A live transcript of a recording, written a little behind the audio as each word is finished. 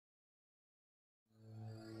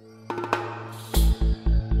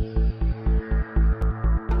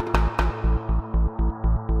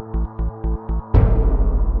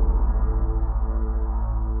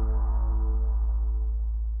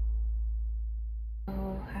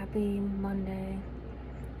Happy Monday.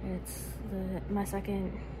 It's my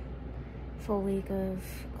second full week of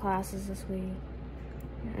classes this week,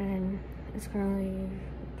 and it's currently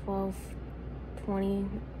 12:20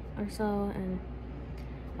 or so, and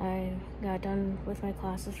I got done with my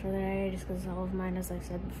classes for the day just because all of mine, as I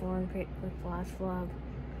said before in the last vlog,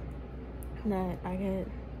 that I get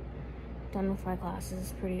done with my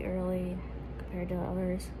classes pretty early compared to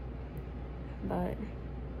others. But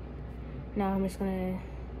now I'm just gonna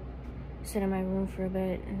sit in my room for a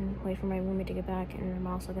bit and wait for my roommate to get back, and I'm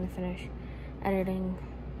also gonna finish editing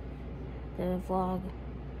the vlog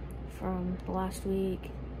from the last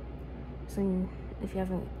week. So if you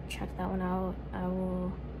haven't checked that one out, I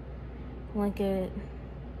will link it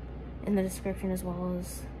in the description as well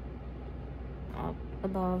as up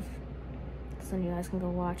above, so you guys can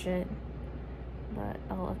go watch it. But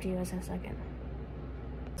I'll update you guys in a second.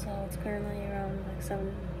 So it's currently around like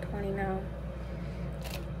 7:20 now,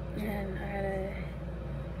 and I had a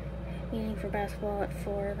meeting for basketball at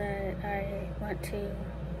 4 that I went to,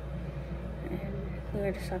 and we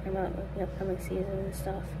were just talking about like the upcoming season and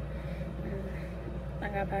stuff. And I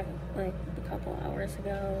got back like a couple hours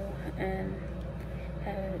ago, and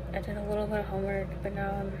I did a little bit of homework, but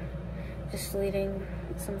now I'm just deleting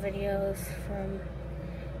some videos from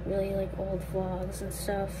really like old vlogs and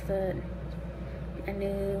stuff that I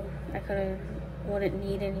knew I wouldn't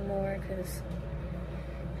need anymore because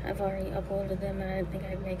I've already uploaded them, and I didn't think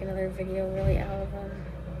I'd make another video really out of them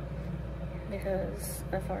because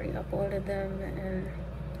I've already uploaded them, and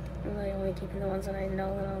I'm really only keeping the ones that I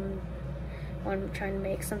know that I'm trying to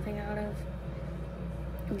make something out of,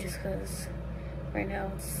 just because right now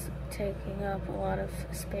it's taking up a lot of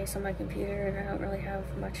space on my computer and I don't really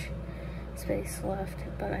have much space left.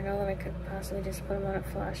 But I know that I could possibly just put them on a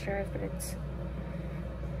flash drive, but I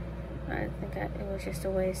think it was just a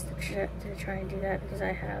waste to try and do that, because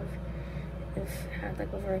I've had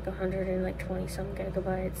like over like 120 some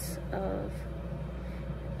gigabytes of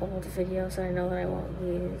old videos that I know that I won't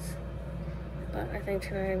use. But I think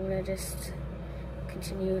tonight I'm gonna just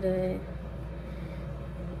continue to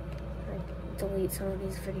like delete some of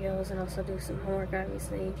these videos and also do some homework,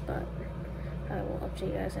 obviously, but I will update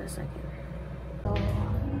you guys in a second. So,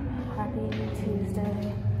 happy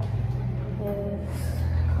Tuesday. It's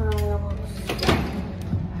currently almost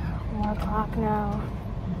 1 o'clock now,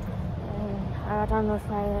 and I got done with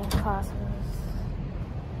my classes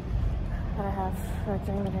that I have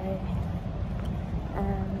during the day,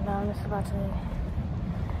 and now I'm just about to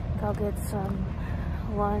go get some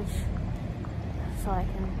lunch so I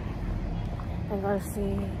can then go to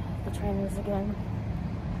see the trainers again.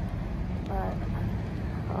 But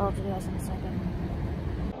I'll do you guys in a second.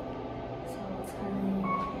 So it's currently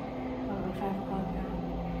about 5 o'clock now,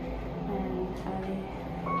 and I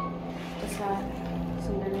just got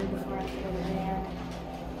some dinner before I go to bed,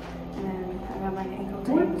 and I got my ankle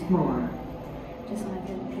taped just so I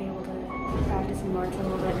could be able to practice some more a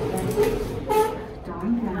little bit again.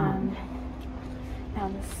 Now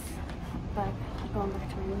I'm just going back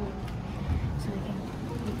to my room so I can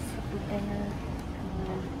eat some dinner and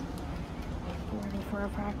then get ready for a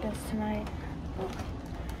practice tonight. But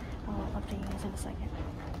I'll update you guys in a second.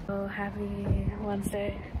 So happy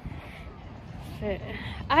Wednesday.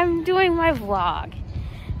 I'm doing my vlog.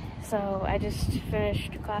 So I just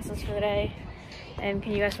finished classes for the day. And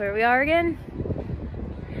can you guess where we are again?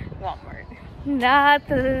 Walmart. Not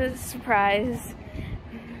a surprise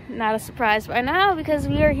by now, because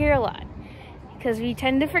we are here a lot. Because we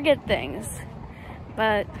tend to forget things.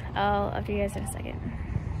 But I'll update you guys in a second.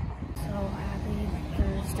 So happy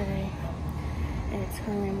Thursday. It's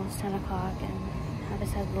currently almost 10 o'clock, and I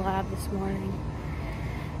just had the lab this morning,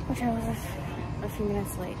 which I was a few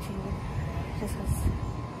minutes late to, just because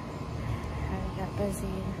I got busy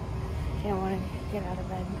and didn't want to get out of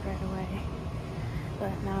bed right away.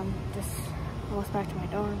 But now I'm just almost back to my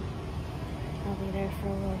dorm. I'll be there for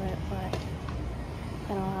a little bit, but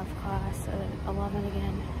then I'll have class at 11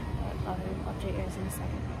 again. But I'll update you guys in a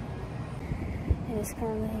second. It is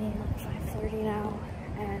currently like 5:30 now,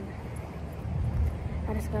 and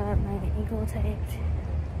I just got my ankle taped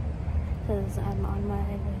because I'm on my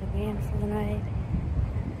way to band for the night.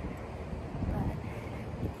 But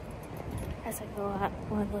as I go out,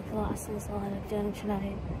 one of the classes I'll end up doing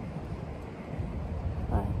tonight.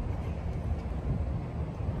 But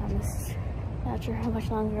I'm just not sure how much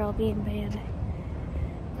longer I'll be in band.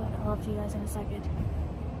 But I'll update you guys in a second.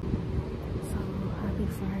 So happy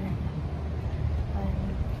Friday. I'm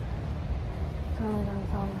currently done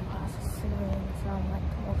with all my classes today. It's around like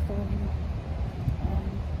 12:30, and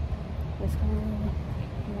it's currently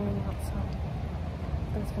raining outside,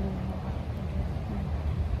 but it's gonna rain a lot later.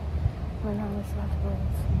 Right now I'm just about to go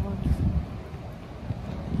with some lunch.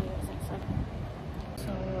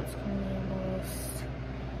 So it's currently almost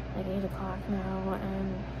like 8 o'clock now,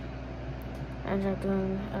 and I ended up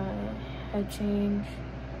doing a head change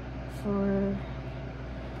for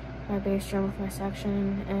my bass drum with my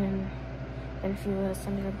section, and a few of us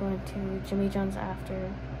ended up going to Jimmy John's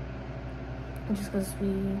after, just because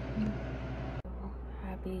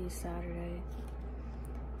happy Saturday.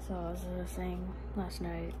 So as I was saying last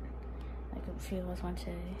night, like a few of us went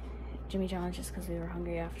to Jimmy John's just because we were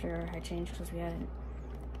hungry after our head change, because we hadn't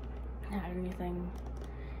had anything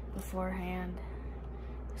beforehand,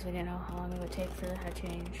 because we didn't know how long it would take for the head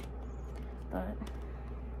change. But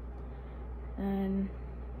then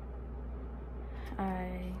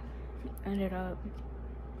I ended up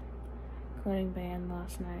quitting band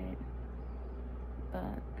last night,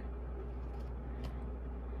 but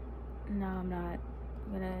now I'm not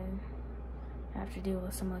gonna have to deal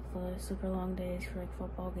with some like the super long days for like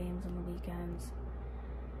football games on the weekends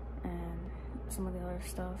and some of the other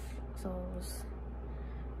stuff. So it was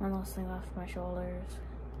one less thing off my shoulders,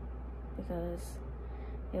 because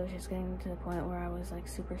it was just getting to the point where I was like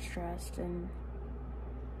super stressed and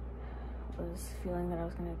was feeling that I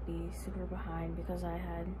was gonna be super behind because I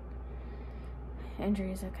had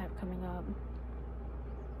injuries that kept coming up.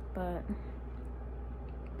 But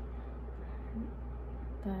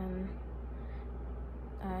then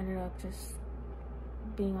I ended up just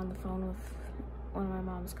being on the phone with one of my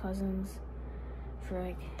mom's cousins for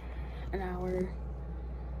like an hour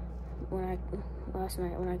last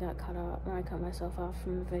night when I got when I cut myself off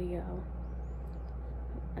from the video,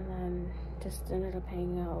 and then just ended up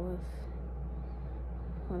hanging out with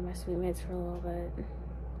one of my sweet mates for a little bit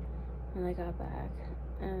when I got back.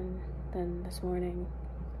 And then this morning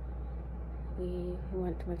we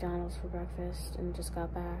went to McDonald's for breakfast and just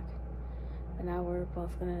got back, and now we're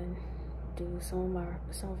both gonna do some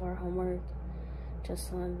of our homework, just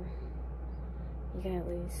so then you can at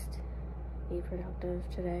least be productive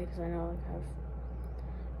today, because I know like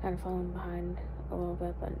I've kind of fallen behind a little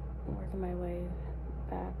bit, but working my way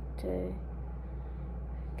back to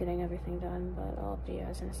getting everything done. But I'll update you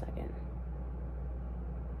guys in a second.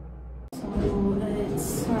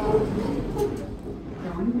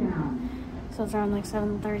 So it's around like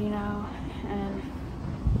 7:30 now, and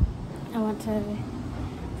I went to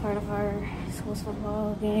part of our school's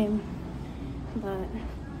football game, but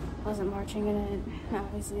wasn't marching in it,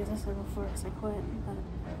 obviously, as I said before, because I quit. But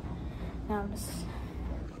now I'm just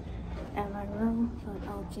at my room, but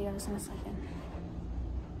I'll see you guys in a second.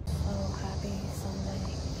 So happy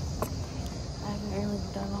Sunday. I haven't really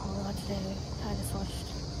done a whole lot today. I just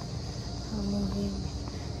watched a movie,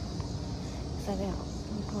 because I didn't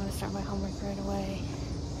want to start my homework right away.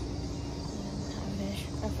 And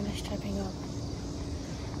I finished typing up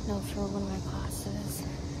notes for one of my classes.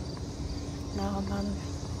 Now I'm on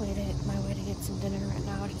my way to get some dinner right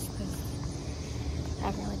now, just because I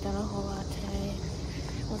haven't really done a whole lot today.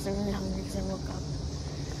 I wasn't really hungry because I woke up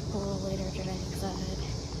a little later today, because I had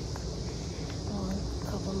a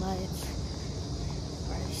couple nights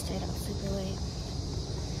where I stayed up super late.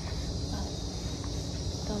 But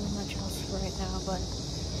don't do much else right now, but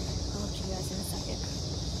I'll let you guys in a second.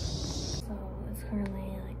 So it's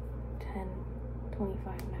currently like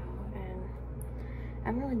 10:25 now, and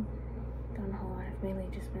I'm really done a whole lot. I've mainly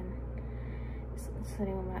just been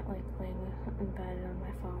sitting on my, like, laying in bed on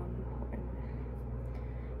my phone and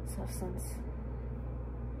stuff since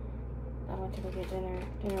I went to go get dinner.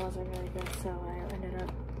 Dinner wasn't really good, so I ended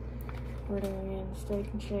up ordering in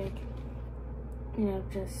Steak and Shake. You know,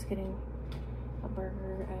 just getting a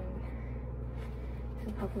burger and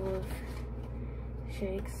a couple of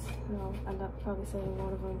shakes. I'll end up probably saving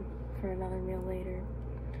one of them for another meal later.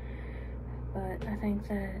 But I think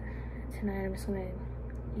that tonight I'm just gonna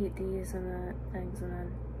eat these and the things, and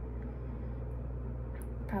then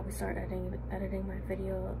probably start editing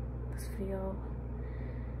this video.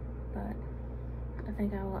 But I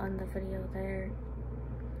think I will end the video there.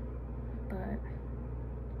 But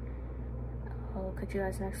I'll catch you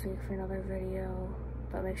guys next week for another video.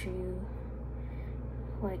 But make sure you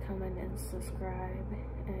like, comment, and subscribe,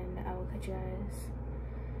 and I will catch you guys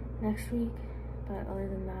next week. But other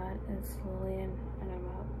than that, it's Lillian, and I'm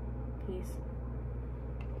out. Peace.